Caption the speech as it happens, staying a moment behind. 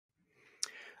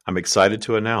I'm excited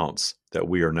to announce that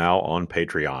we are now on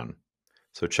Patreon.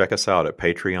 So check us out at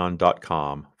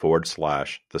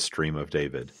patreon.com/the stream of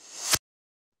David.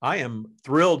 I am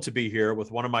thrilled to be here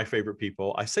with one of my favorite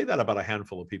people. I say that about a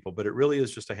handful of people, but it really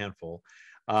is just a handful.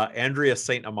 Andrea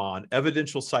St. Amand,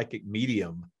 evidential psychic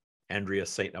medium, Andrea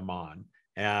St. Amand.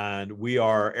 And we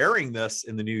are airing this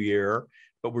in the new year,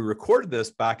 but we recorded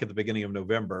this back at the beginning of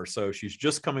November. So she's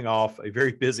just coming off a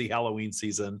very busy Halloween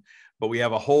season, but we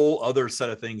have a whole other set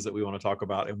of things that we want to talk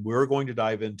about. And we're going to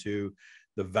dive into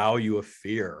the value of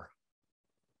fear.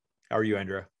 How are you,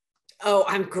 Andrea? Oh,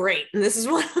 I'm great. And this is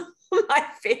one of my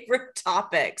favorite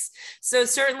topics. So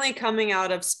certainly coming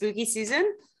out of spooky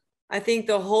season, I think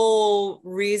the whole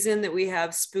reason that we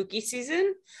have spooky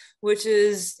season, which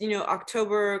is,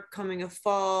 October coming of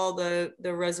fall, the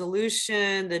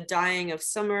resolution, the dying of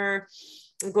summer,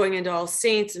 going into All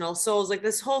Saints and All Souls, like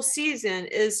this whole season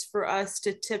is for us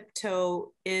to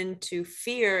tiptoe into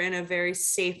fear in a very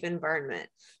safe environment.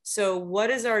 So what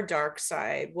is our dark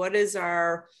side?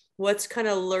 What's kind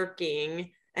of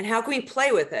lurking, and how can we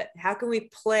play with it? How can we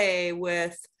play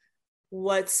with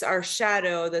what's our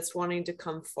shadow that's wanting to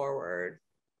come forward?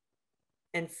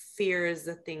 And fear is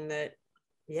the thing that,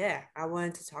 I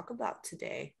wanted to talk about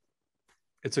today.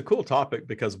 It's a cool topic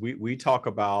because we talk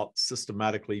about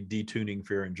systematically detuning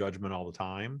fear and judgment all the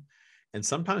time. And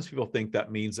sometimes people think that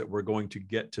means that we're going to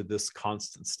get to this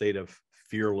constant state of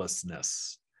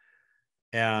fearlessness.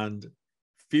 And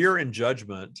fear and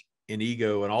judgment and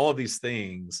ego and all of these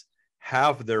things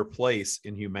have their place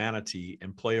in humanity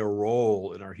and play a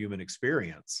role in our human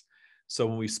experience. So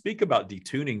when we speak about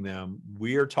detuning them,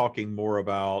 we are talking more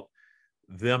about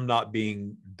them not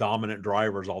being dominant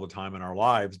drivers all the time in our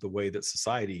lives, the way that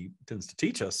society tends to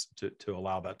teach us to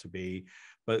allow that to be.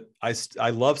 But I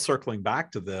love circling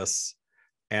back to this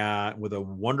and with a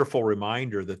wonderful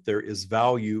reminder that there is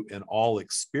value in all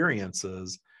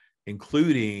experiences,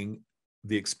 including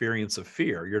the experience of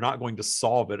fear. You're not going to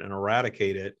solve it and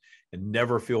eradicate it and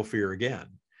never feel fear again.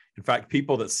 In fact,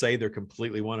 people that say they're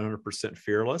completely 100%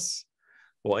 fearless,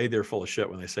 well, A, they're full of shit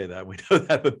when they say that. We know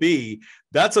that. But B,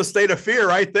 that's a state of fear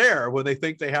right there when they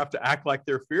think they have to act like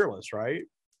they're fearless, right?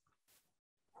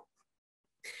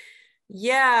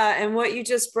 Yeah. And what you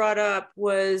just brought up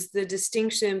was the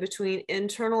distinction between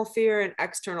internal fear and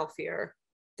external fear.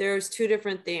 There's two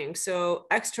different things. So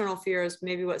external fear is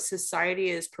maybe what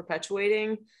society is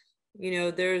perpetuating.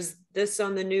 There's this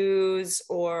on the news,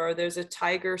 or there's a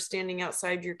tiger standing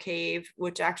outside your cave,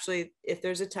 which actually, if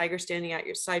there's a tiger standing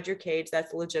outside your cage,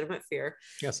 that's a legitimate fear.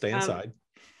 Yeah, stay inside.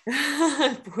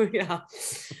 Yeah.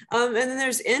 And then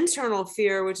there's internal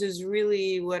fear, which is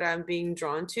really what I'm being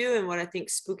drawn to and what I think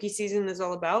spooky season is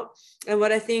all about. And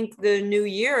what I think the new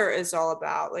year is all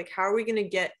about. Like, how are we going to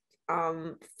get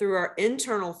through our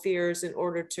internal fears in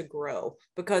order to grow?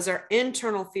 Because our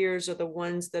internal fears are the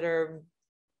ones that are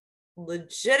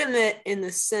legitimate in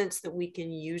the sense that we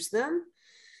can use them.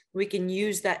 We can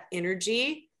use that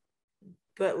energy,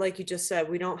 but like you just said,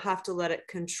 we don't have to let it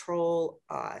control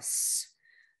us.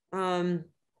 So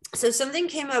something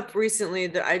came up recently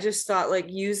that I just thought, like,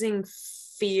 using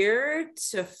fear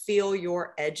to feel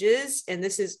your edges, and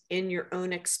this is in your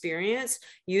own experience,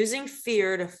 using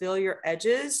fear to feel your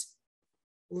edges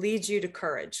leads you to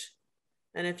courage.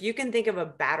 And if you can think of a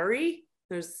battery,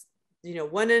 there's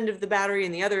one end of the battery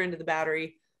and the other end of the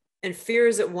battery, and fear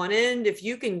is at one end. If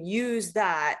you can use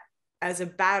that as a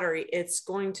battery, it's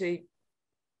going to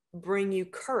bring you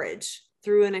courage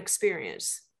through an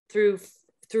experience, through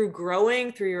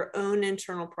growing, through your own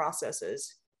internal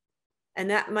processes.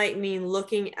 And that might mean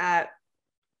looking at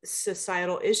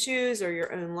societal issues or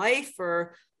your own life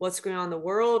or what's going on in the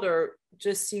world, or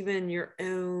just even your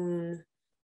own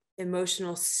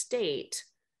emotional state.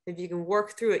 If you can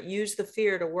work through it, use the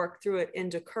fear to work through it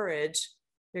into courage,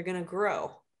 you're going to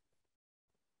grow.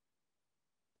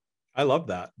 I love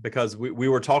that because we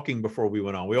were talking before we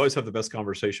went on. We always have the best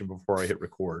conversation before I hit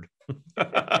record.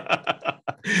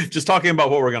 Just talking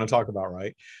about what we're going to talk about,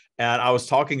 right? And I was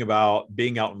talking about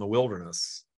being out in the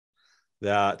wilderness.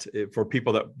 That for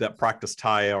people that practice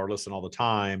Taya or listen all the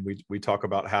time, we talk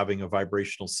about having a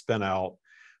vibrational spin out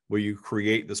where you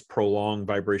create this prolonged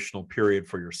vibrational period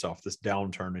for yourself, this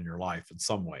downturn in your life in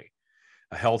some way,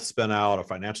 a health spin out, a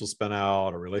financial spin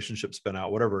out, a relationship spin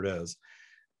out, whatever it is.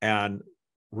 And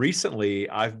recently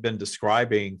I've been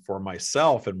describing for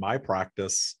myself in my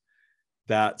practice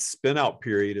that spin out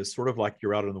period is sort of like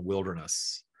you're out in the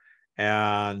wilderness.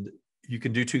 And you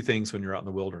can do two things when you're out in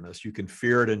the wilderness. You can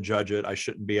fear it and judge it. I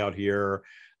shouldn't be out here.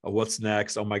 What's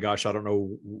next? Oh my gosh, I don't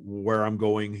know where I'm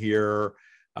going here.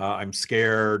 I'm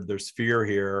scared. There's fear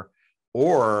here.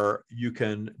 or you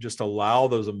can just allow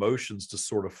those emotions to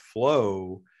sort of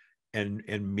flow and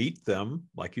meet them,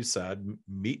 like you said,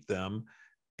 meet them,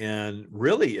 and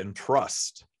really in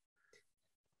trust,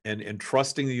 and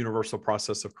trusting the universal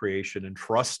process of creation, and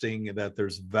trusting that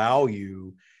there's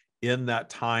value in that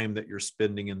time that you're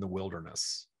spending in the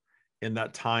wilderness, in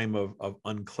that time of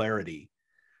unclarity.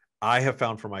 I have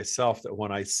found for myself that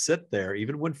when I sit there,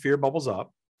 even when fear bubbles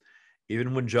up,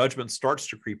 even when judgment starts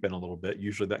to creep in a little bit,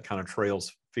 usually that kind of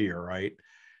trails fear, right?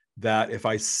 That if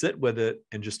I sit with it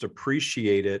and just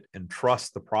appreciate it and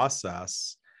trust the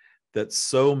process, that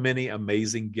so many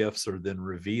amazing gifts are then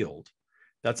revealed.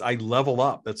 I level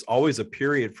up. That's always a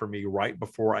period for me right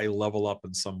before I level up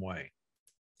in some way.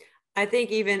 I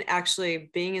think even actually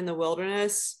being in the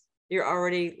wilderness, you're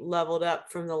already leveled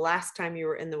up from the last time you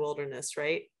were in the wilderness,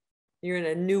 right? You're in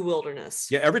a new wilderness.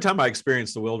 Yeah, every time I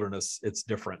experience the wilderness, it's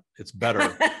different. It's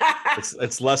better.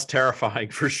 it's less terrifying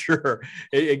for sure.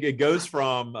 It goes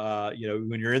from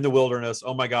when you're in the wilderness,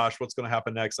 oh my gosh, what's going to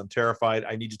happen next? I'm terrified.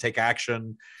 I need to take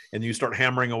action. And you start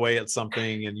hammering away at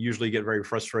something and usually get very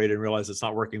frustrated and realize it's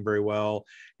not working very well,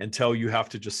 until you have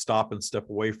to just stop and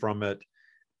step away from it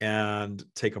and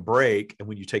take a break. And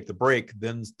when you take the break,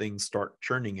 then things start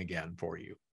churning again for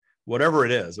you. Whatever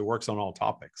it is, it works on all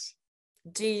topics.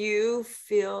 Do you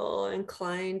feel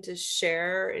inclined to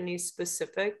share any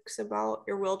specifics about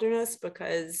your wilderness?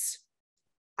 Because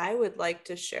I would like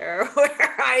to share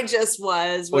where I just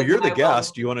was. Well, you're the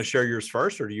guest. Do you want to share yours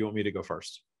first, or do you want me to go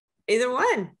first? Either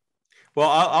one. Well,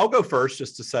 I'll go first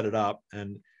just to set it up.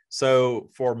 And so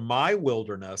for my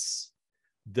wilderness,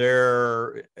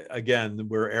 there, again,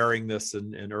 we're airing this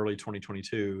in early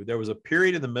 2022. There was a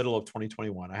period in the middle of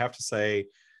 2021. I have to say,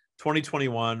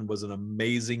 2021 was an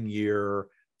amazing year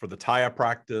for the Taya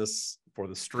practice, for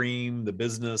the stream, the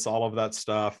business, all of that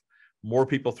stuff. More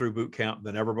people through boot camp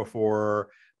than ever before,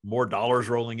 more dollars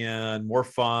rolling in, more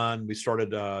fun. We started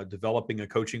developing a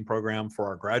coaching program for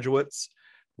our graduates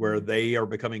where they are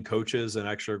becoming coaches and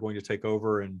actually are going to take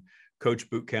over and coach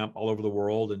boot camp all over the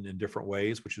world in different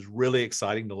ways, which is really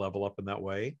exciting to level up in that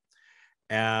way.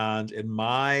 And in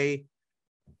my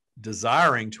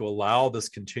desiring to allow this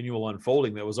continual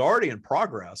unfolding that was already in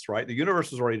progress, right? The universe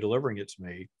was already delivering it to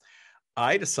me.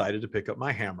 I decided to pick up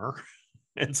my hammer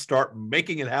and start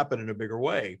making it happen in a bigger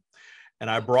way.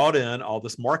 And I brought in all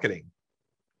this marketing,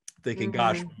 thinking,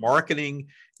 gosh, marketing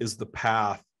is the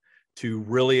path to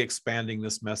really expanding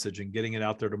this message and getting it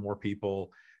out there to more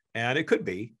people. And it could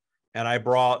be. And I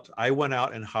went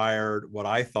out and hired what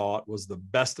I thought was the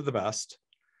best of the best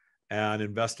and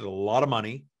invested a lot of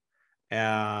money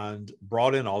and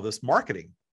brought in all this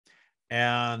marketing.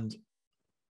 And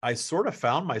I sort of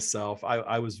found myself,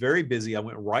 I was very busy. I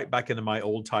went right back into my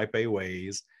old type A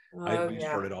ways. We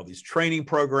started all these training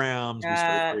programs. We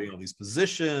started creating all these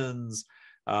positions,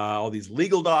 all these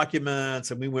legal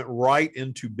documents, and we went right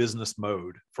into business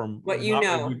mode from what you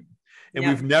know. And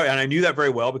we've never, and I knew that very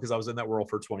well because I was in that world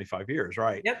for 25 years,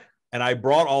 right? Yep. And I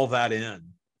brought all that in,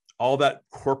 all that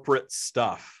corporate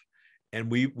stuff. And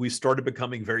we started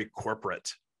becoming very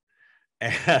corporate.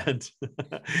 And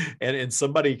and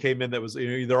somebody came in that was,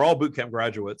 they're all boot camp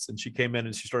graduates, and she came in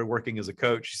and she started working as a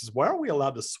coach. She says, why are we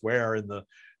allowed to swear in the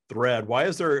thread? Why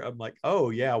is there? I'm like, oh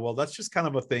yeah, well, that's just kind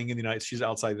of a thing in the United States. She's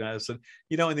outside the United States.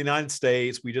 In the United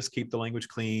States, we just keep the language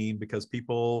clean because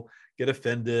people get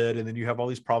offended, and then you have all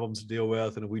these problems to deal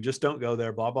with. And if we just don't go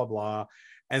there, blah, blah, blah.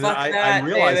 And then I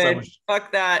realized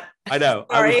fuck that. I know.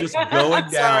 Sorry. I was just going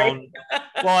down.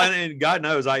 Well, and God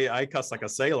knows I cuss like a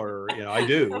sailor, I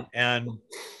do.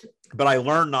 But I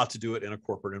learned not to do it in a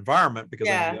corporate environment because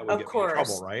I knew that would get me in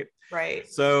trouble, right? Right.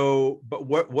 So, but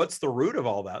what's the root of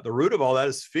all that? The root of all that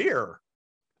is fear.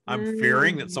 I'm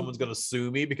fearing that someone's going to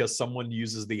sue me because someone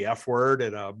uses the F word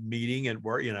at a meeting and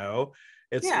where,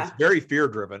 it's very fear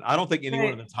driven. I don't think anyone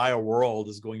in the entire world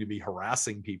is going to be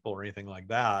harassing people or anything like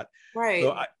that. Right.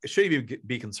 So I shouldn't even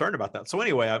be concerned about that. So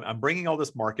anyway, I'm bringing all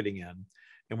this marketing in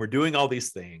and we're doing all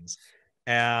these things.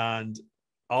 And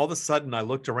all of a sudden I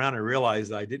looked around and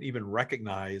realized that I didn't even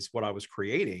recognize what I was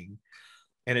creating.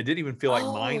 And it didn't even feel like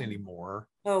mine anymore.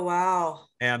 Oh, wow.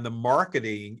 And the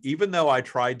marketing, even though I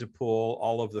tried to pull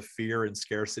all of the fear and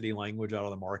scarcity language out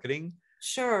of the marketing,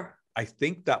 sure, I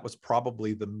think that was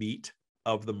probably the meat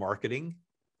of the marketing,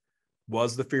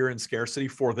 was the fear and scarcity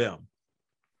for them.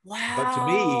 Wow. But to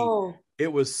me,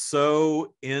 it was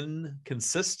so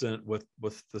inconsistent with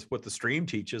what the stream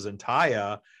teaches and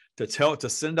Taya to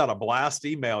send out a blast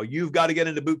email. You've got to get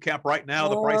into boot camp right now.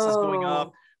 The price is going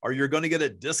up, or you're going to get a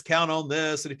discount on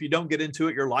this. And if you don't get into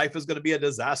it, your life is going to be a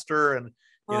disaster. And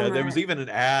There was even an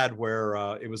ad where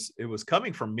it was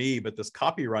coming from me, but this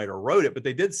copywriter wrote it, but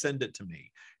they did send it to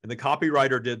me. And the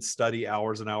copywriter did study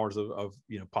hours and hours of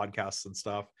podcasts and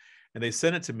stuff. And they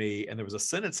sent it to me. And there was a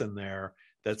sentence in there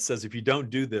that says, if you don't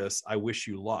do this, I wish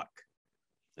you luck.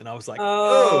 And I was like,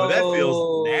 oh, that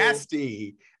feels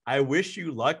nasty. I wish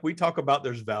you luck. We talk about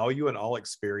there's value in all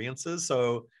experiences.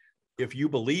 So if you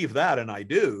believe that, and I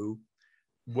do,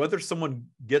 whether someone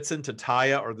gets into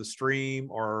Taya or the stream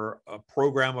or a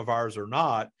program of ours or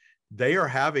not, they are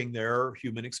having their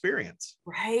human experience.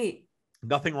 Right.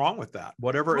 Nothing wrong with that.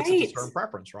 Whatever, it's a discerned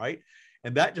preference, right?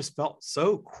 And that just felt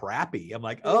so crappy. I'm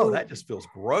like, oh, that just feels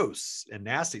gross and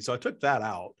nasty. So I took that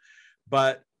out.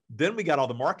 But then we got all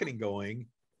the marketing going.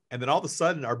 And then all of a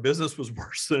sudden, our business was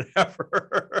worse than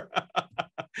ever.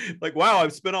 Like, wow,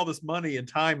 I've spent all this money and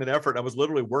time and effort. I was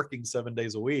literally working 7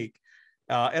 days a week.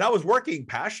 And I was working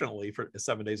passionately for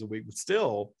 7 days a week, but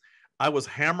still, I was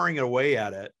hammering away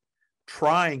at it,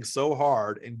 trying so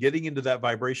hard and getting into that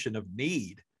vibration of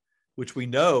need, which we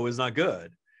know is not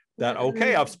good. That,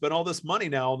 okay, I've spent all this money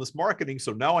now on this marketing,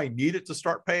 so now I need it to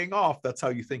start paying off. That's how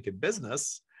you think in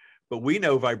business. But we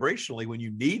know vibrationally, when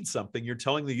you need something, you're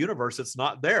telling the universe it's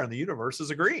not there, and the universe is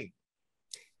agreeing.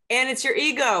 And it's your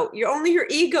ego. Only your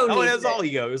ego. Oh, it was all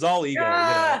ego. It was all ego.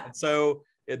 And so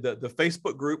the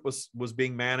Facebook group was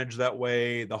being managed that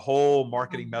way. The whole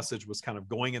marketing message was kind of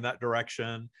going in that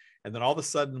direction. And then all of a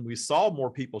sudden we saw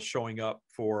more people showing up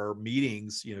for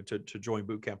meetings, to join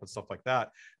boot camp and stuff like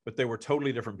that, but they were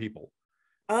totally different people.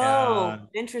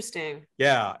 Interesting.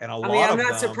 Yeah. And I'm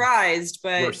not surprised,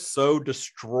 but were so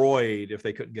destroyed if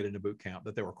they couldn't get into boot camp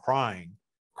that they were crying.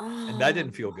 And that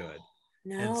didn't feel good.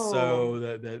 No. And so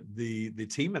the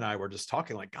team and I were just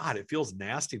talking like, God, it feels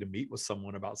nasty to meet with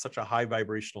someone about such a high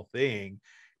vibrational thing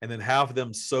and then have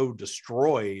them so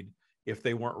destroyed if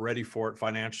they weren't ready for it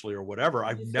financially or whatever.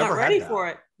 I've never had that. For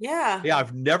it. Yeah. Yeah.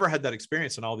 I've never had that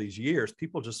experience in all these years.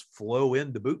 People just flow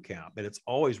into boot camp and it's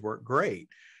always worked great.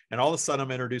 And all of a sudden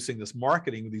I'm introducing this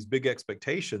marketing with these big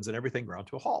expectations and everything ground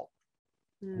to a halt.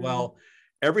 Well,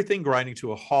 everything grinding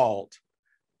to a halt,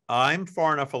 I'm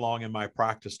far enough along in my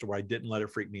practice to where I didn't let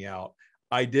it freak me out.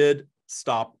 I did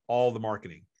stop all the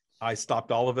marketing. I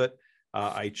stopped all of it.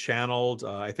 I channeled,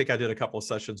 I think I did a couple of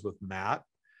sessions with Matt,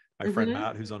 my friend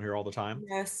Matt, who's on here all the time.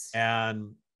 Yes.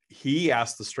 And he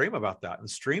asked the stream about that. And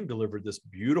the stream delivered this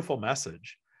beautiful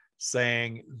message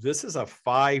saying, this is a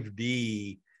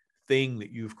 5D thing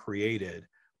that you've created.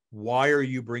 Why are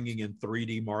you bringing in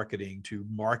 3D marketing to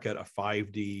market a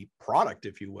 5D product,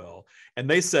 if you will? And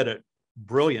they said it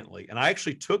brilliantly. And I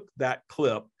actually took that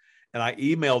clip and I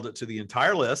emailed it to the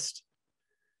entire list,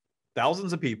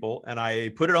 thousands of people, and I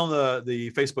put it on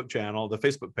the Facebook channel, the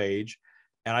Facebook page.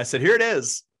 And I said, here it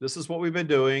is. This is what we've been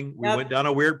doing. We went down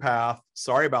a weird path.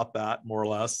 Sorry about that, more or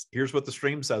less. Here's what the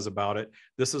stream says about it.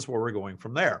 This is where we're going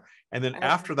from there. And then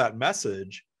after that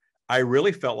message, I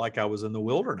really felt like I was in the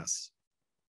wilderness.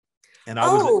 And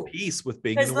I was at peace with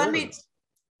being in the wilderness.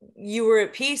 You were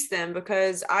at peace then,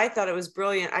 because I thought it was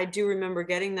brilliant. I do remember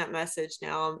getting that message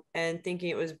now and thinking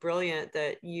it was brilliant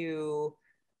that you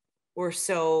were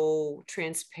so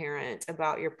transparent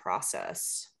about your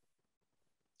process.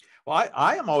 Well,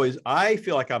 I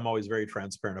feel like I'm always very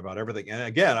transparent about everything. And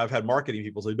again, I've had marketing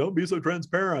people say, don't be so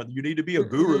transparent. You need to be a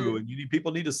guru and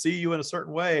people need to see you in a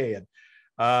certain way. And,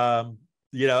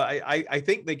 I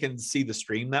think they can see the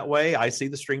stream that way. I see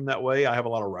the stream that way. I have a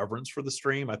lot of reverence for the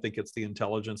stream. I think it's the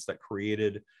intelligence that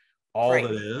created all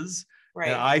that is. Right.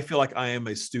 And I feel like I am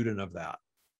a student of that.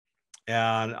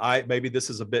 And maybe this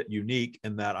is a bit unique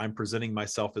in that I'm presenting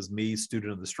myself as me,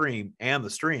 student of the stream and the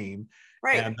stream.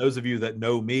 Right. And those of you that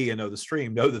know me and know the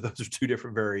stream know that those are two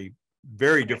different, very,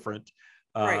 very different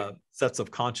sets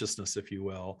of consciousness, if you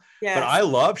will. Yes. But I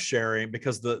love sharing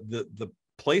because the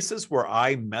places where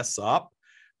I mess up,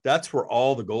 that's where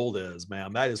all the gold is,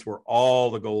 man. That is where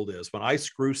all the gold is. When I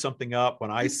screw something up,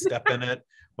 when I step in it,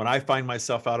 when I find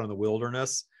myself out in the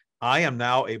wilderness, I am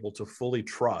now able to fully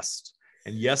trust.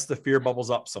 And yes, the fear bubbles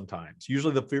up sometimes.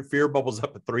 Usually the fear bubbles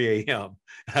up at 3 a.m.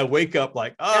 I wake up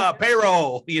like,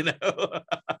 payroll,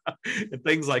 and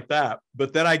things like that.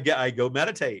 But then I go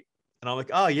meditate and I'm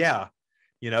like, oh yeah.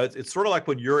 It's sort of like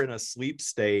when you're in a sleep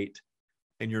state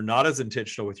and you're not as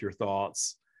intentional with your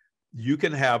thoughts, you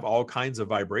can have all kinds of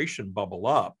vibration bubble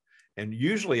up. And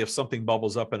usually if something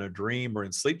bubbles up in a dream or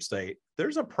in sleep state,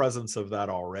 there's a presence of that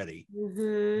already.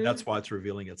 Mm-hmm. That's why it's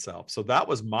revealing itself. So that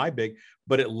was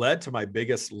but it led to my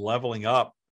biggest leveling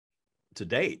up to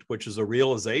date, which is a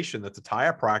realization that the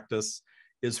Taya practice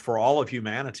is for all of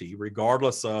humanity,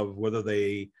 regardless of whether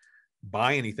they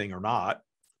buy anything or not.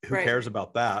 Who cares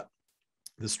about that?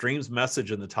 The stream's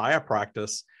message in the Taya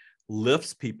practice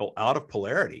lifts people out of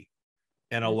polarity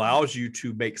and allows you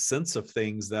to make sense of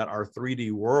things that our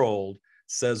 3D world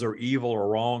says are evil or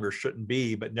wrong or shouldn't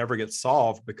be, but never get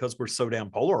solved because we're so damn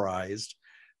polarized.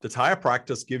 The Taya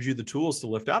practice gives you the tools to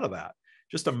lift out of that.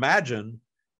 Just imagine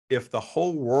if the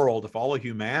whole world, if all of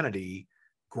humanity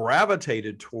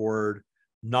gravitated toward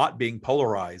not being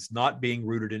polarized, not being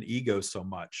rooted in ego so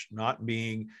much, not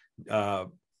being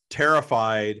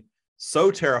terrified, so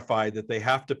terrified that they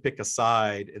have to pick a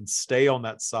side and stay on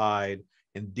that side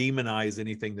and demonize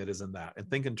anything that is in that. And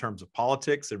think in terms of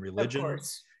politics and religion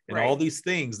and all these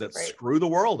things that screw the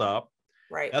world up.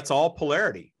 Right. That's all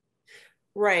polarity.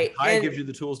 Right. And gives you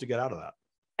the tools to get out of that.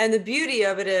 And the beauty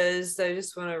of it is, I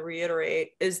just want to reiterate,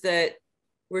 is that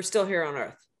we're still here on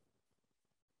Earth.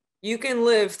 You can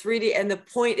live 3D, and the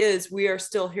point is we are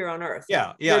still here on Earth.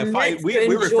 Yeah. We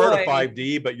refer to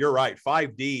 5D, but you're right.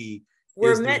 5D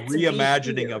is the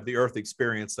reimagining of the Earth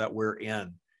experience that we're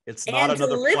in. It's not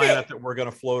another planet that we're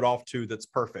going to float off to that's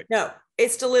perfect. No,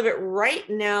 it's to live it right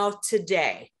now,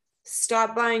 today.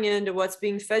 Stop buying into what's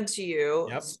being fed to you.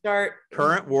 Yep. Start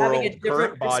current world,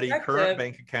 current body, current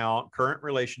bank account, current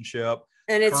relationship,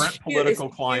 and it's current political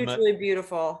climate. It's really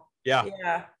beautiful. Yeah.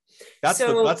 That's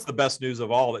the best news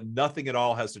of all, that nothing at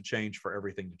all has to change for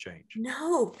everything to change.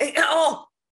 No.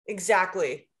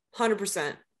 Exactly.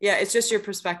 100%. Yeah, it's just your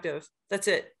perspective. That's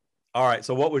it. All right.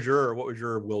 So what was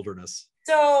your wilderness?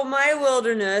 So my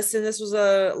wilderness, and this was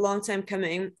a long time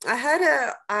coming, I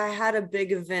had a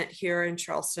big event here in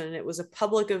Charleston. It was a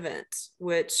public event,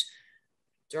 which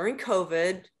during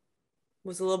COVID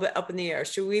was a little bit up in the air.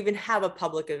 Should we even have a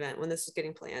public event when this was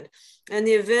getting planned? And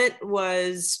the event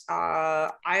was,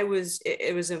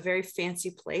 it was a very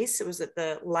fancy place. It was at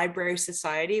the Library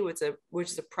Society, which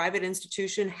is a private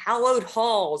institution, hallowed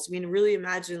halls. I mean, really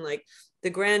imagine like the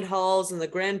grand halls and the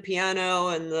grand piano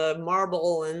and the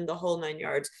marble and the whole 9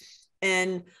 yards.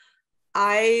 And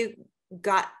I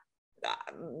got,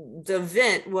 the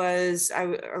event was, I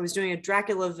was doing a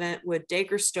Dracula event with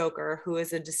Dacre Stoker, who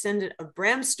is a descendant of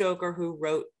Bram Stoker, who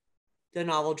wrote the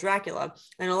novel Dracula.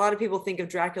 And a lot of people think of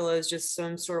Dracula as just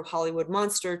some sort of Hollywood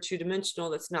monster,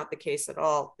 two-dimensional. That's not the case at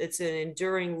all. It's an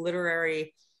enduring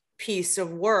literary piece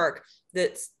of work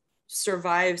that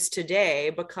survives today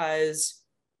because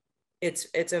it's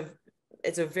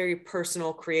a very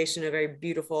personal creation, a very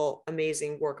beautiful,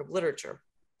 amazing work of literature.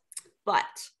 But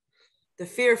the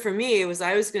fear for me was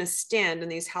I was going to stand in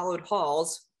these hallowed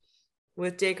halls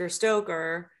with Dacre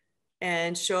Stoker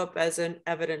and show up as an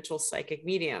evidential psychic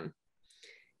medium.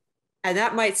 And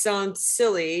that might sound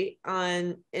silly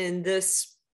in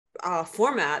this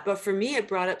format, but for me, it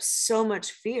brought up so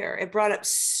much fear. It brought up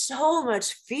so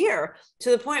much fear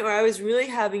to the point where I was really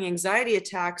having anxiety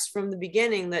attacks from the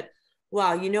beginning that,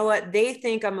 wow, you know what? They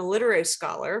think I'm a literary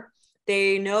scholar.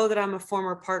 They know that I'm a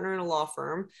former partner in a law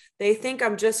firm. They think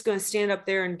I'm just going to stand up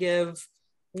there and give,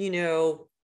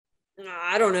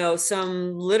 I don't know,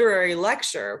 some literary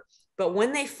lecture. But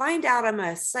when they find out I'm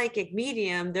a psychic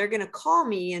medium, they're going to call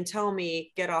me and tell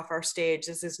me, get off our stage.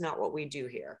 This is not what we do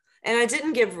here. And I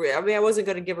wasn't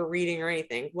going to give a reading or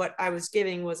anything. What I was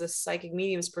giving was a psychic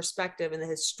medium's perspective and the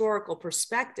historical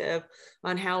perspective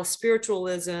on how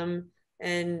spiritualism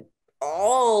and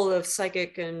all of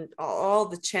psychic and all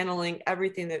the channeling,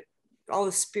 everything that, all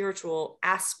the spiritual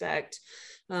aspect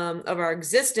of our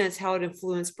existence, how it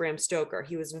influenced Bram Stoker.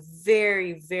 He was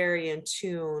very, very in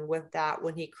tune with that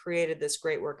when he created this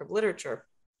great work of literature.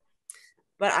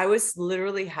 But I was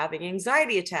literally having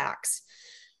anxiety attacks.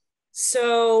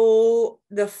 So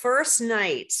the first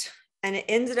night, and it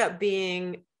ended up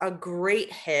being a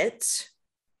great hit.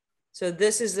 So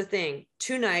this is the thing,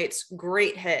 2 nights,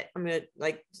 great hit. I'm going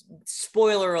to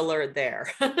spoiler alert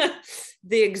there.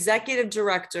 The executive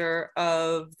director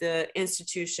of the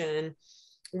institution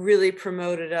really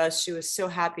promoted us. She was so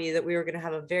happy that we were going to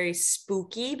have a very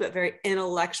spooky, but very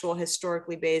intellectual,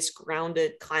 historically based,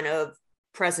 grounded kind of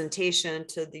presentation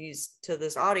to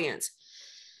this audience.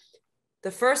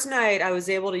 The first night I was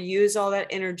able to use all that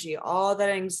energy, all that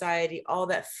anxiety, all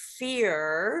that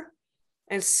fear,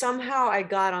 and somehow I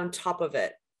got on top of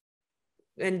it.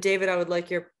 And David,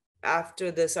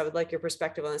 after this, I would like your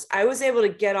perspective on this. I was able to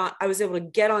get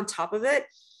on top of it,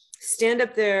 stand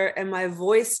up there, and my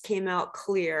voice came out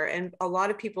clear. And a lot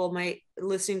of people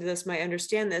listening to this might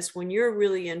understand this. When you're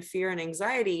really in fear and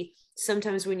anxiety,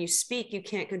 sometimes when you speak, you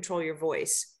can't control your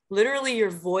voice. Literally,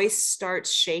 your voice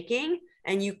starts shaking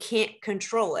and you can't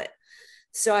control it.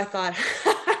 So I thought,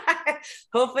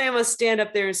 hopefully I'm going to stand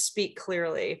up there and speak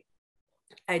clearly.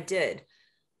 I did.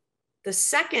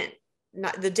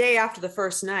 The day after the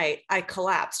first night, I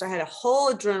collapsed. I had a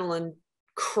whole adrenaline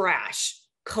crash,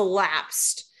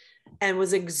 collapsed. and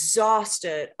was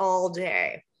exhausted all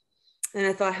day. And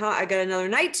I thought, I got another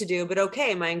night to do, but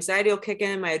okay, my anxiety will kick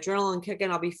in, my adrenaline kick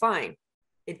in, I'll be fine.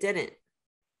 It didn't.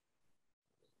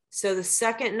 So the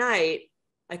second night,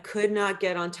 I could not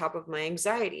get on top of my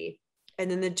anxiety. And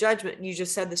then the judgment, you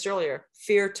just said this earlier,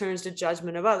 fear turns to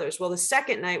judgment of others. Well, the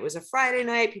second night was a Friday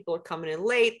night. People are coming in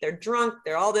late. They're drunk.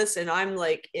 They're all this. And I'm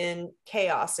like in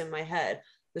chaos in my head.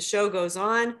 The show goes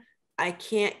on. I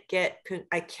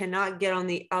cannot get on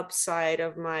the upside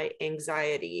of my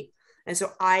anxiety. And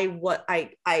so I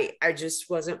just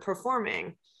wasn't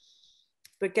performing.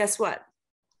 But guess what?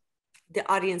 The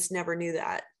audience never knew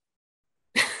that.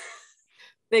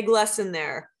 Big lesson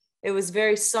there. It was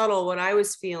very subtle what I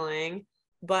was feeling,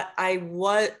 but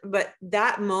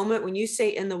that moment when you say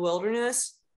in the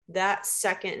wilderness, that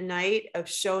second night of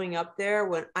showing up there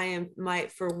when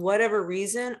for whatever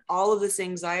reason, all of this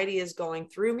anxiety is going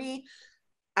through me.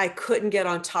 I couldn't get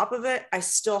on top of it. I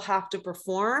still have to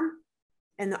perform.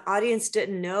 And the audience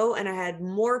didn't know. And I had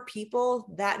more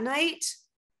people that night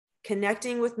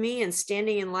connecting with me and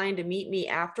standing in line to meet me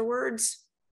afterwards.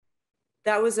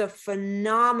 That was a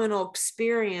phenomenal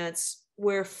experience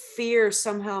where fear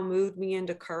somehow moved me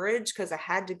into courage because I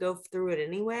had to go through it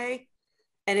anyway.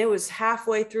 And it was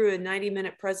halfway through a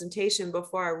 90-minute presentation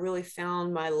before I really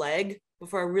found my leg,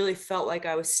 before I really felt like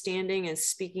I was standing and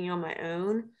speaking on my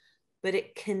own, but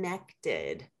it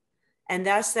connected. And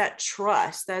that's that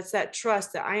trust. That's that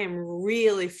trust that I am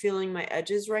really feeling my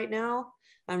edges right now.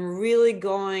 I'm really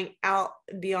going out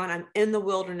beyond, I'm in the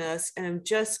wilderness, and I'm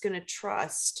just going to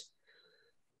trust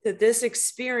that this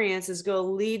experience is going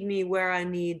to lead me where I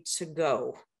need to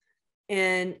go.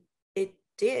 And it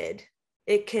did.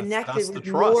 It connected with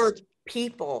more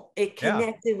people. It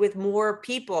connected with more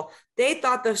people. They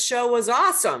thought the show was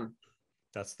awesome.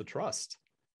 That's the trust.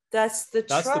 That's the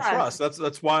trust.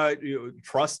 That's why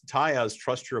trust, Taya, is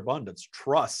trust your abundance.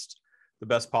 Trust the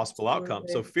best possible outcome.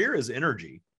 So fear is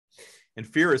energy, and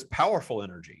fear is powerful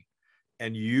energy,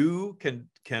 and you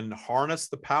can harness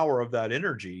the power of that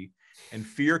energy. And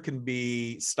fear can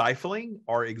be stifling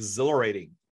or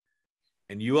exhilarating,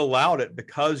 and you allowed it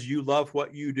because you love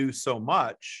what you do so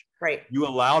much. Right. You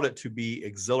allowed it to be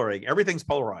exhilarating. Everything's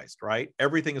polarized, right?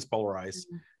 Everything is polarized.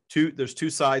 Mm-hmm. There's two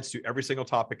sides to every single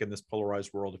topic in this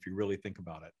polarized world, if you really think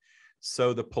about it.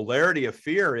 So the polarity of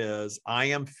fear is I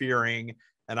am fearing,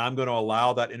 and I'm going to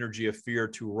allow that energy of fear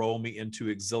to roll me into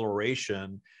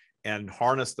exhilaration and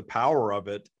harness the power of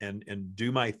it and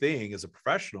do my thing as a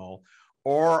professional,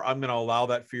 or I'm going to allow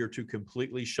that fear to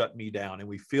completely shut me down. And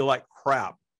we feel like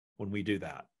crap when we do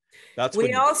that. That's when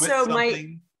we also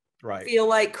might feel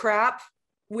like crap.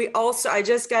 I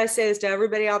just got to say this to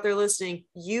everybody out there listening.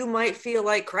 You might feel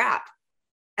like crap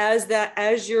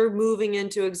as you're moving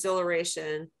into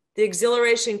exhilaration. The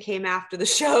exhilaration came after the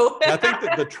show. I think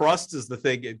that the trust is the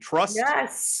thing. Trust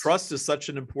is such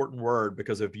an important word,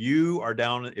 because if you're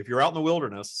out in the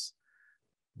wilderness,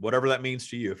 whatever that means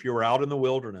to you, if you're out in the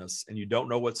wilderness and you don't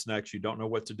know what's next, you don't know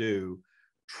what to do,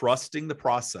 trusting the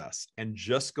process and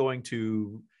just going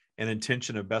to an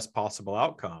intention of best possible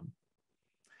outcome,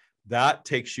 that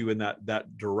takes you in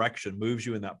that direction, moves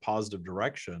you in that positive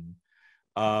direction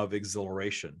of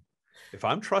exhilaration. If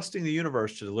I'm trusting the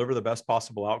universe to deliver the best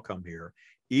possible outcome here,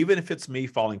 even if it's me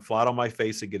falling flat on my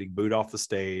face and getting booed off the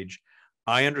stage,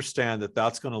 I understand that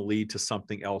that's going to lead to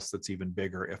something else that's even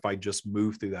bigger if I just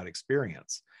move through that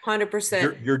experience.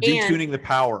 100%. You're detuning the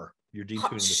power. You're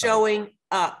detuning showing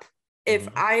up. If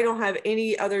I don't have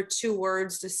any other two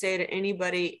words to say to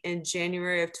anybody in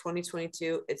January of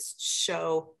 2022, it's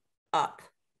show up.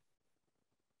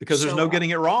 Because there's no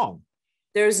getting it wrong.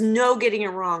 There's no getting it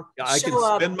wrong. I can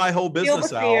spend my whole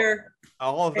business out,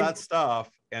 all of that stuff,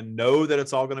 and know that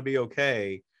it's all going to be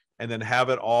okay, and then have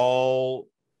it all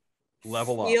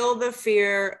level up. Feel the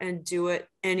fear and do it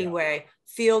anyway.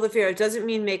 Feel the fear. It doesn't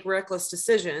mean make reckless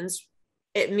decisions.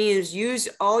 It means use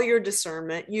all your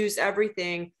discernment, use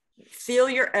everything, feel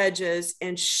your edges,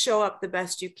 and show up the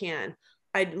best you can.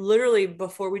 I literally,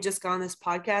 before we just got on this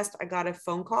podcast, I got a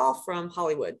phone call from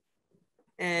Hollywood,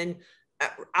 and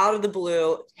out of the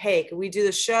blue, hey, can we do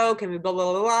the show? Can we blah,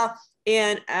 blah, blah, blah?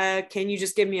 And can you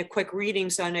just give me a quick reading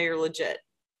so I know you're legit?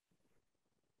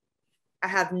 I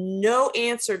have no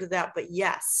answer to that, but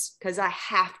yes, because I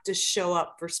have to show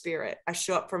up for spirit. I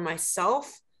show up for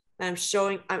myself, and I'm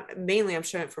showing up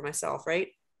for myself, right?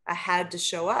 I had to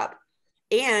show up.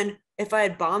 And if I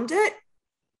had bombed it,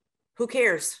 who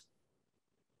cares?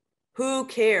 Who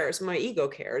cares? My ego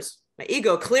cares. My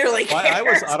ego clearly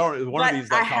cares. One of these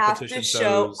competition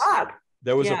shows. Up.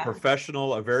 There was a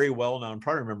professional, a very well-known, I'm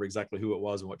trying to remember exactly who it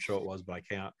was and what show it was, but I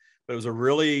can't. But it was a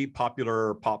really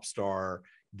popular pop star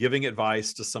giving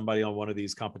advice to somebody on one of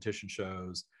these competition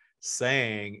shows,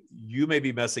 saying, you may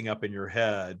be messing up in your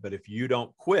head, but if you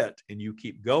don't quit and you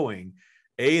keep going,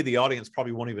 A, the audience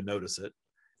probably won't even notice it.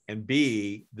 And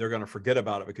B, they're going to forget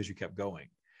about it because you kept going.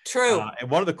 True. And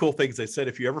one of the cool things they said,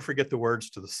 if you ever forget the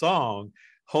words to the song,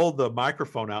 hold the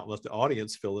microphone out and let the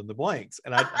audience fill in the blanks.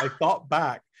 And I thought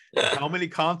back to how many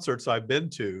concerts I've been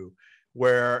to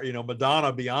where, you know,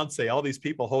 Madonna, Beyonce, all these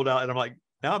people hold out. And I'm like,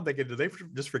 now I'm thinking, do they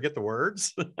just forget the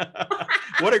words?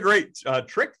 What a great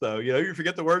trick, though. You know, you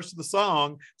forget the words to the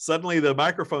song, suddenly the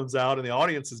microphone's out and the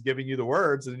audience is giving you the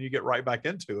words, and then you get right back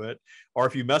into it. Or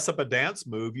if you mess up a dance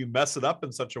move, you mess it up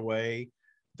in such a way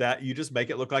that you just make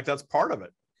it look like that's part of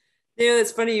it. Yeah,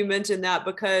 it's funny you mentioned that,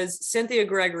 because Cynthia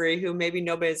Gregory, who maybe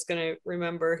nobody's going to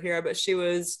remember here, but she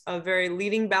was a very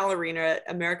leading ballerina at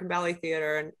American Ballet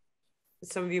Theater. And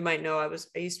some of you might know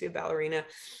I used to be a ballerina,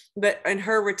 but in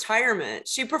her retirement,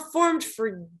 she performed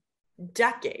for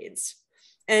decades.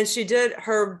 And she did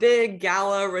her big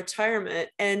gala retirement.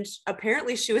 And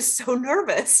apparently she was so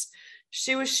nervous,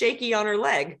 she was shaky on her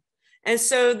leg. And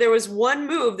so there was one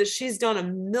move that she's done a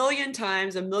million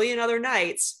times, a million other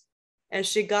nights. And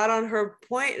she got on her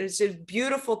point, and it's a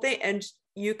beautiful thing. And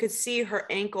you could see her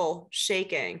ankle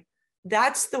shaking.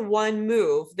 That's the one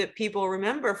move that people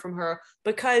remember from her,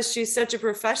 because she's such a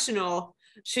professional.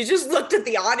 She just looked at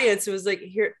the audience and was like,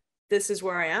 here, this is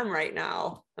where I am right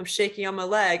now. I'm shaking on my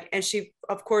leg. And she,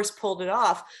 of course, pulled it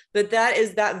off. But that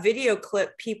is that video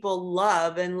clip people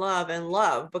love and love and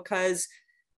love, because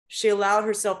she allowed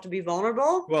herself to be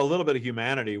vulnerable. Well, a little bit of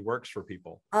humanity works for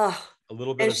people. A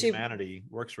little bit of humanity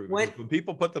works for people. Because when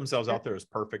people put themselves out there as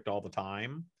perfect all the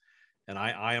time, and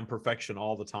I am perfection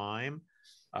all the time,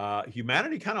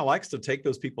 humanity kind of likes to take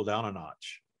those people down a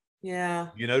notch. Yeah.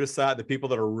 You notice that the people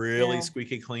that are really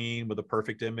squeaky clean with a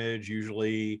perfect image,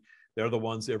 usually they're the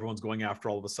ones everyone's going after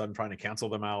all of a sudden, trying to cancel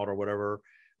them out or whatever.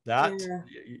 That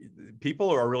people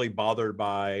are really bothered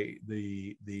by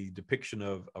the depiction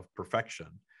of perfection,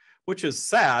 which is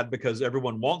sad, because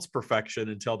everyone wants perfection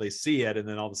until they see it. And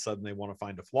then all of a sudden they want to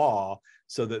find a flaw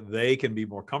so that they can be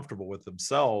more comfortable with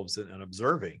themselves and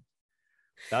observing.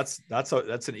 That's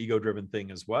an ego-driven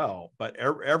thing as well. But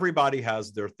everybody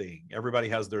has their thing. Everybody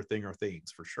has their thing or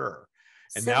things, for sure.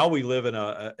 And now we live in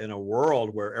a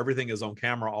world where everything is on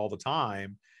camera all the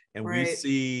time, and we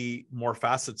see more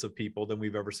facets of people than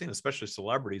we've ever seen, especially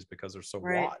celebrities, because they're so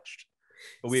watched.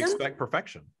 But we expect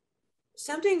perfection.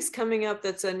 Something's coming up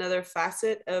that's another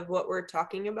facet of what we're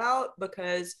talking about,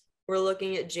 because we're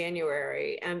looking at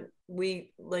January, and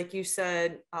we, like you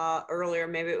said earlier,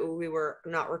 maybe we were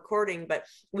not recording, but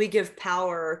we give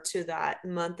power to that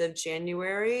month of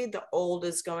January. The old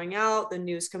is going out, the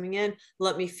new is coming in.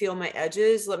 Let me feel my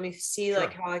edges. Let me see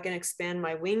like how I can expand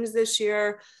my wings this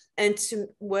year. And to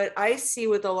what I see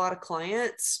with a lot of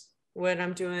clients when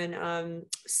I'm doing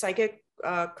psychic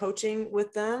coaching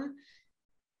with them,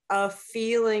 a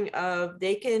feeling of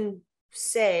they can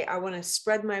say, I want to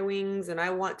spread my wings and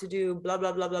I want to do blah,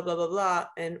 blah, blah, blah, blah, blah, blah,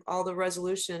 and all the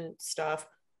resolution stuff.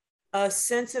 A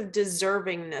sense of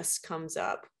deservingness comes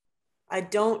up. I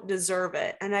don't deserve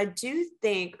it. And I do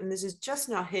think, and this is just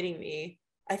now hitting me,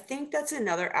 I think that's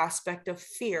another aspect of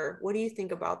fear. What do you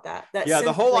think about that?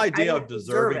 The whole idea of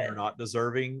deserving or not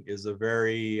deserving is a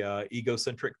very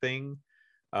egocentric thing.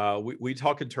 We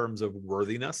talk in terms of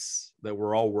worthiness, that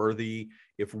we're all worthy.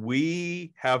 If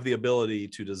we have the ability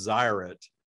to desire it,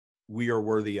 we are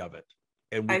worthy of it.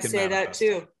 And we can say that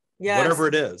too. Yes. Whatever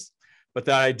it is. But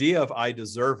the idea of I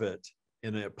deserve it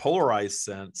in a polarized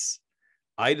sense,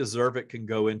 I deserve it can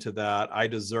go into that. I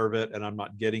deserve it and I'm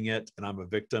not getting it, and I'm a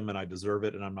victim, and I deserve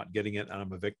it and I'm not getting it and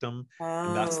I'm a victim.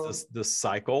 And that's this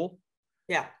cycle.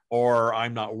 Yeah. Or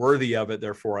I'm not worthy of it,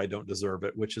 therefore I don't deserve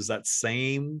it, which is that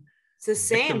same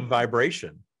victim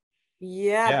vibration.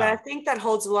 Yeah, but I think that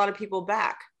holds a lot of people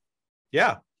back.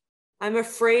 Yeah. I'm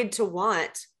afraid to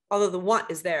want, although the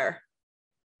want is there.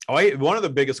 One of the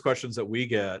biggest questions that we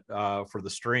get for the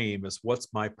stream is,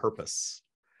 what's my purpose?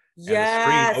 Yes.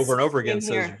 And the stream over and over again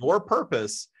says, your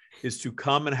purpose is to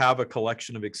come and have a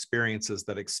collection of experiences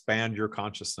that expand your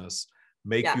consciousness,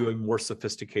 make you a more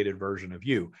sophisticated version of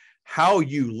you. How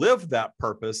you live that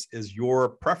purpose is your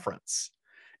preference.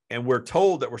 And we're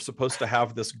told that we're supposed to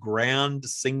have this grand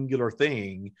singular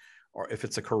thing, or if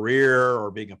it's a career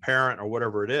or being a parent or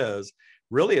whatever it is,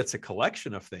 really it's a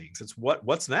collection of things. It's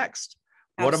what's next?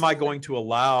 Absolutely. What am I going to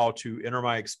allow to enter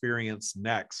my experience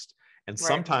next? And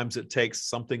sometimes it takes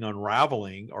something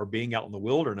unraveling or being out in the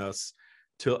wilderness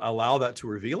to allow that to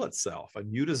reveal itself, a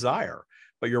new desire.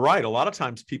 But you're right. A lot of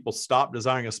times people stop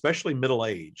desiring, especially middle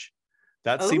age.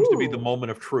 That seems to be the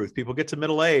moment of truth. People get to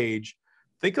middle age,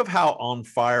 Think of how on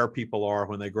fire people are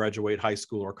when they graduate high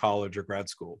school or college or grad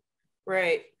school.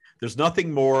 Right. There's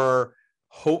nothing more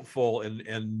hopeful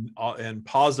and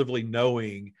positively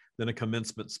knowing than a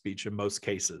commencement speech in most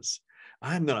cases.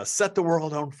 I'm going to set the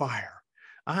world on fire.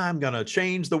 I'm going to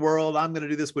change the world. I'm going to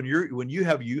do this. When you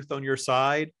have youth on your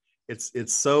side,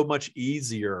 it's so much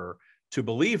easier to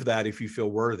believe that if you feel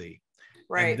worthy.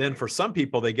 Right. And then for some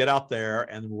people, they get out there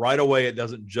and right away it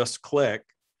doesn't just click,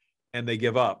 and they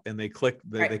give up and they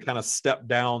kind of step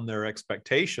down their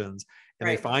expectations, and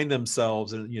they find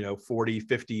themselves in, 40,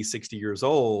 50, 60 years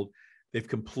old. They've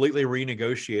completely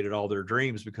renegotiated all their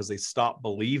dreams because they stopped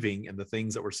believing in the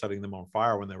things that were setting them on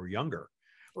fire when they were younger.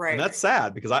 Right. And that's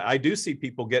sad, because I do see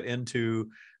people get into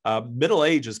middle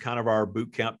age is kind of our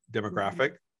boot camp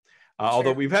demographic.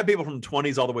 Although we've had people from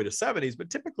 20s all the way to 70s, but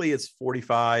typically it's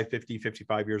 45, 50,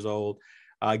 55 years old,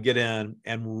 get in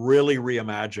and really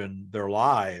reimagine their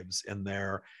lives in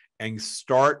there and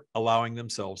start allowing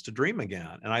themselves to dream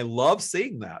again. And I love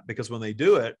seeing that, because when they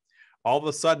do it, all of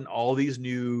a sudden, all these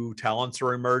new talents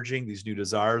are emerging, these new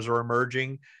desires are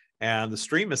emerging. And the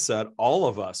stream has said, all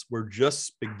of us, we're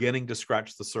just beginning to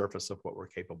scratch the surface of what we're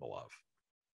capable of.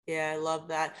 Yeah, I love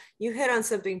that. You hit on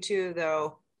something too,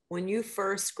 though. When you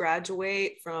first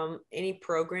graduate from any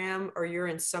program, or you're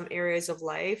in some areas of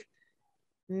life,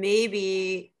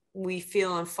 maybe we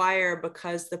feel on fire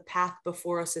because the path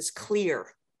before us is clear.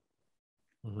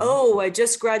 Mm-hmm. Oh, I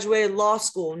just graduated law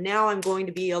school. Now I'm going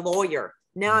to be a lawyer.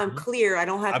 Now I'm clear. I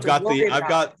don't have I've to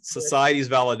got society's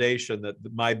validation that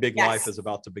my big life is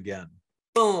about to begin.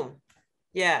 Boom.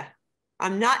 Yeah.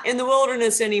 I'm not in the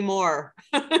wilderness anymore.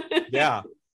 Yeah.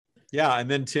 Yeah.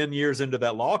 And then 10 years into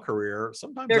that law career,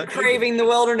 sometimes they're craving the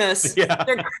wilderness. Yeah.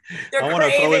 They're I want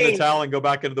to throw in the towel and go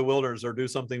back into the wilderness or do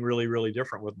something really, really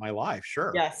different with my life.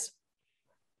 Sure. Yes.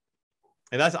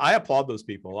 And I applaud those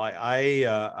people.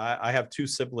 I have two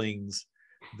siblings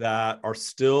that are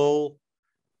still,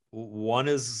 one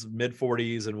is mid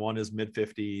 40s and one is mid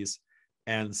 50s,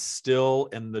 and still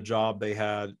in the job they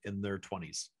had in their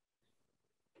 20s.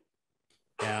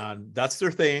 And that's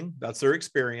their thing. That's their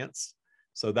experience.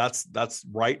 So that's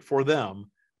right for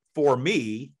them. For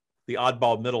me, the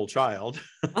oddball middle child,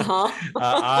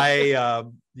 I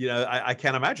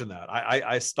can't imagine that.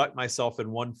 I stuck myself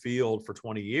in one field for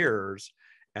 20 years,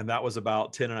 and that was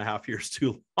about 10 and a half years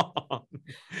too long.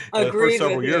 The first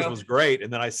several years was great.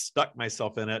 And then I stuck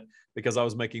myself in it because I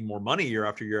was making more money year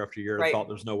after year after year, and thought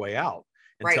there's no way out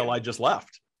until I just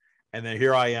left. And then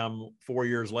here I am 4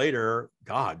 years later.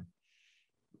 God,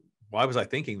 why was I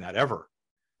thinking that ever?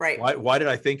 Right. Why did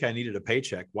I think I needed a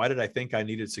paycheck? Why did I think I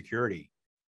needed security?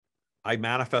 I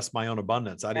manifest my own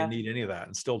abundance. I didn't need any of that,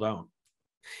 and still don't.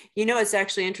 It's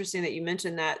actually interesting that you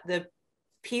mentioned that. The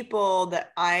people that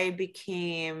I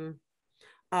became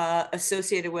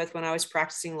associated with when I was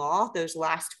practicing law, those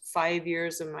last 5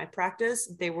 years of my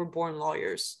practice, they were born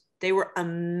lawyers. They were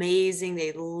amazing.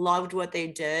 They loved what they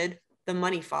did. The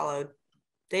money followed.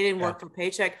 They didn't work for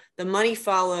paycheck. The money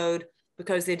followed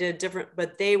because they did different,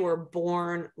 but they were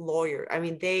born lawyers. I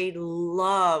mean, they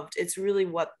loved, it's really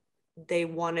what they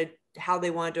wanted, how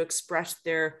they wanted to express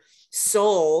their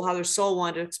soul, how their soul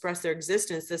wanted to express their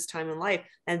existence this time in life.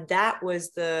 And that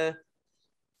was the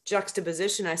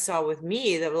juxtaposition I saw with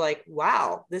me, that were like,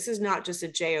 wow, this is not just a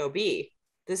job.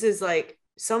 This is like,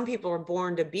 some people are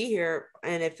born to be here.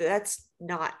 And if that's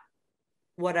not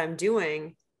what I'm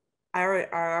doing, I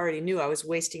already knew I was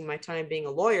wasting my time being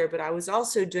a lawyer, but I was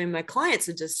also doing my clients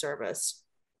a disservice.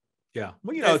 Yeah.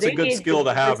 Well, it's a good skill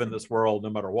to have in this world, no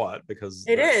matter what, because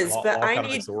it is, but I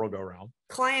need the world go around.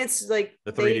 Clients, like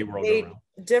the 3D world go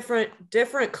around.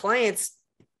 Different clients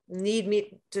need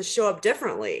me to show up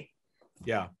differently.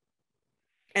 Yeah.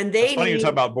 And they funny you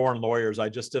talk about born lawyers. I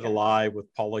just did a live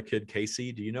with Paula Kidd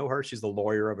Casey. Do you know her? She's the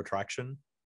lawyer of attraction.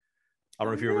 I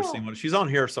don't know if you've ever seen one. She's on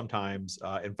here sometimes.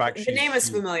 In fact, the name is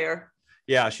familiar.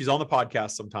 Yeah, she's on the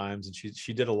podcast sometimes, and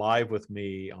she did a live with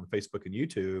me on Facebook and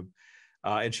YouTube.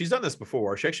 And she's done this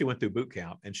before. She actually went through boot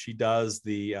camp, and she does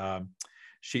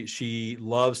she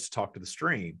loves to talk to the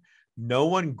stream. No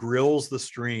one grills the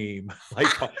stream. Like,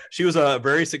 she was a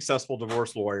very successful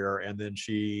divorce lawyer, and then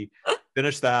she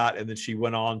finished that, and then she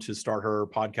went on to start her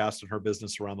podcast and her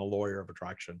business around the lawyer of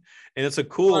attraction. And it's a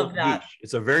cool niche.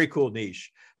 It's a very cool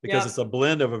niche, because it's a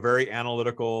blend of a very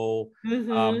analytical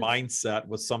mindset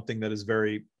with something that is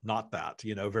very not that,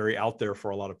 very out there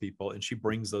for a lot of people. And she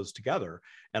brings those together.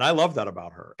 And I love that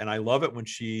about her. And I love it when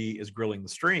she is grilling the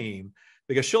stream,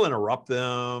 because she'll interrupt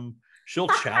them, she'll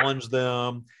challenge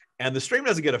them, and the stream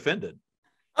doesn't get offended.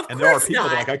 And there are people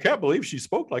that are like, I can't believe she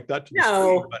spoke like that to the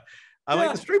stream. But I'm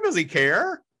like, the stream doesn't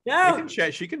care. No.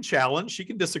 She can challenge, she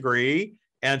can disagree,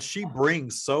 And she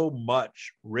brings so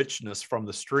much richness from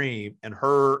the stream and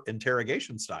her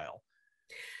interrogation style.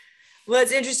 Well,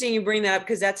 it's interesting you bring that up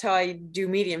because that's how I do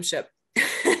mediumship.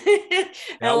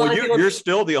 Yeah, well, you're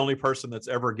still the only person that's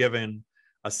ever given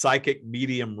a psychic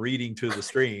medium reading to the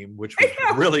stream, which was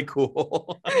really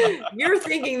cool. You're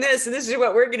thinking this, and this is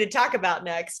what we're going to talk about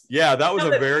next. Yeah, that was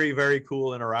a very, very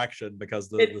cool interaction because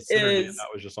the synergy in that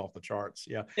was just off the charts.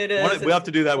 Yeah, it is. We'll have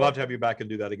to do that. We'll have to have you back and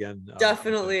do that again.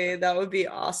 Definitely, that would be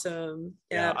awesome.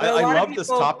 Yeah, I love this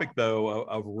topic though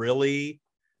of really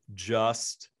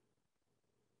just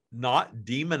not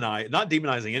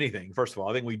demonizing anything. First of all,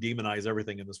 I think we demonize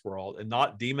everything in this world, and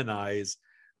not demonize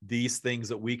these things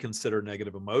that we consider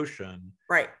negative emotion,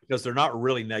 right? Because they're not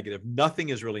really negative. Nothing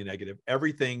is really negative.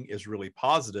 Everything is really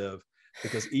positive,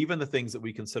 because even the things that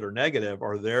we consider negative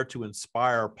are there to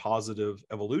inspire positive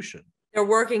evolution. They're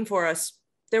working for us.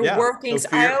 They're working. So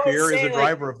fear is a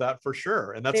driver of that for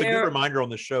sure. And that's a good reminder on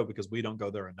this show because we don't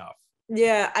go there enough.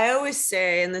 Yeah. I always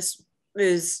say, and this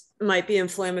might be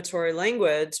inflammatory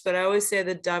language, but I always say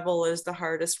the devil is the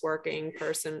hardest working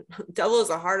person. Devil is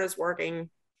the hardest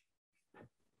working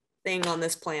thing on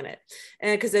this planet.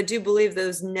 And because I do believe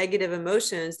those negative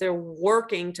emotions, they're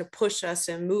working to push us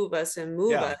and move us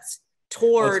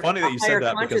toward. Well, it's funny that you said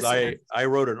that because I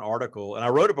wrote an article, and I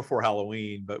wrote it before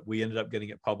Halloween, but we ended up getting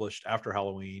it published after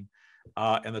Halloween.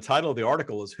 And the title of the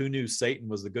article is "Who Knew Satan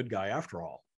Was the Good Guy After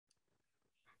All?"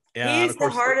 And he's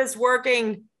the hardest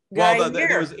working guy. Well,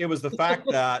 it was the fact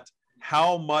that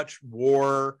how much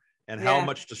war and how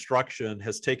much destruction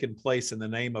has taken place in the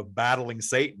name of battling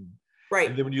Satan. Right.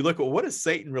 And then when you look at what has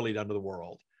Satan really done to the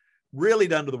world? Really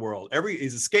done to the world.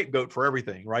 He's a scapegoat for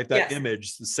everything, right? That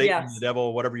image, the Satan, the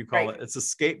devil, whatever you call it. It's a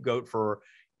scapegoat for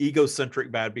egocentric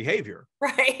bad behavior.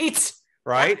 Right.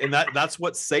 Right. And that's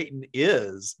what Satan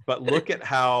is. But look at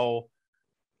how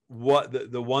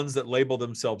the ones that label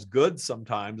themselves good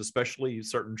sometimes, especially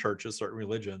certain churches, certain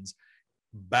religions,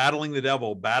 battling the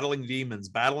devil, battling demons,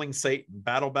 battling Satan,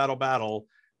 battle,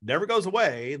 never goes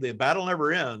away. The battle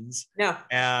never ends. Yeah.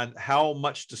 And how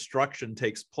much destruction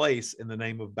takes place in the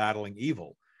name of battling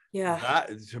evil. Yeah. That,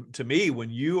 to me,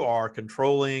 when you are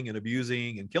controlling and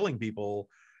abusing and killing people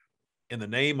in the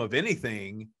name of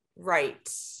anything, right,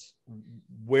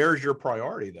 where's your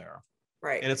priority there?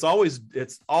 Right. And it's all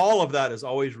of that is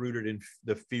always rooted in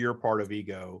the fear part of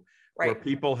ego, where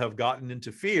people have gotten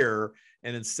into fear,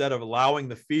 and instead of allowing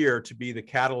the fear to be the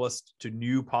catalyst to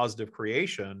new positive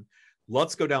creation,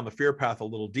 let's go down the fear path a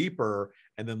little deeper,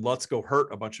 and then let's go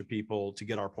hurt a bunch of people to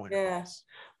get our point across.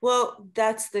 Well,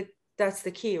 that's the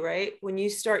key, right? When you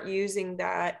start using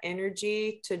that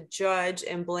energy to judge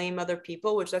and blame other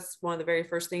people, which that's one of the very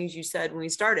first things you said when we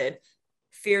started,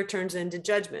 fear turns into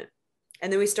judgment.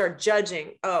 And then we start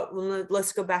judging. Oh, well,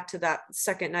 let's go back to that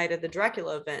second night of the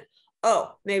Dracula event.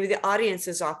 Oh, maybe the audience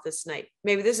is off this night.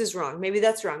 Maybe this is wrong. Maybe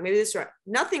that's wrong. Maybe this is wrong.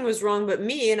 Nothing was wrong but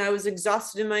me, and I was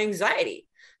exhausted in my anxiety.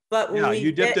 But when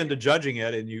you dipped into judging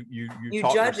it, and you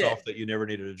taught yourself that you never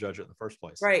needed to judge it in the first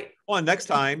place. Right. Well, and next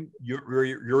time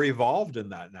you're evolved in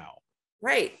that now.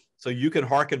 Right. So you can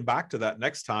hearken back to that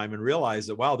next time and realize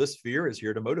that, wow, this fear is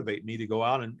here to motivate me to go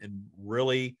out and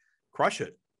really crush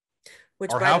it.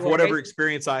 Or have whatever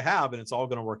experience I have, and it's all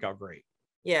going to work out great.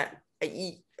 Yeah.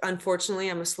 Unfortunately,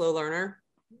 I'm a slow learner.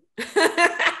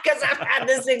 Because I've had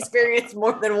this experience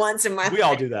more than once in my life. We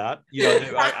all do that.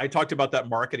 I talked about that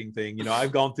marketing thing.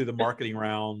 I've gone through the marketing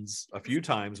rounds a few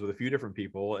times with a few different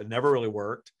people. It never really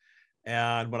worked.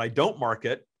 And when I don't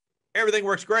market, everything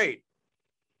works great.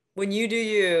 When you do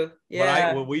you. Yeah.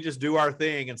 But when we just do our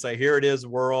thing and say, here it is,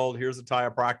 world, here's the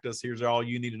Taya practice, here's all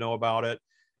you need to know about it.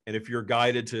 And if you're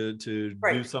guided to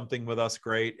do something with us,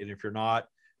 great. And if you're not,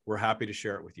 we're happy to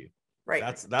share it with you. Right.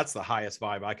 That's the highest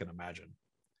vibe I can imagine.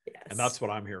 Yes. And that's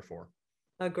what I'm here for.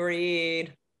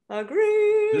 Agreed.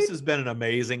 This has been an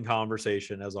amazing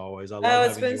conversation, as always. I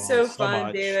love it's been so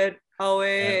fun, David.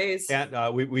 Always.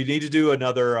 And we need to do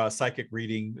another psychic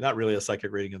reading, not really a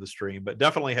psychic reading of the stream, but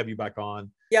definitely have you back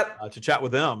on to chat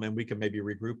with them, and we can maybe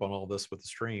regroup on all this with the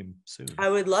stream soon. I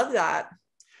would love that.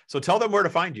 So tell them where to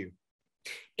find you.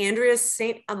 Andrea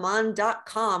St.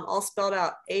 Amand.com, all spelled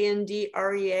out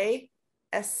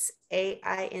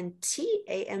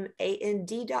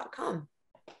AndreaSaintamand.com.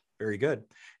 Very good.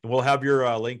 And we'll have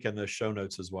your link in the show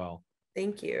notes as well.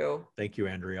 Thank you. Thank you,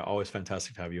 Andrea. Always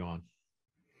fantastic to have you on.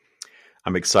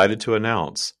 I'm excited to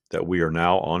announce that we are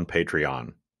now on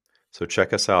Patreon. So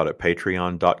check us out at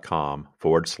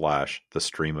patreon.com/the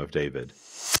Stream of David.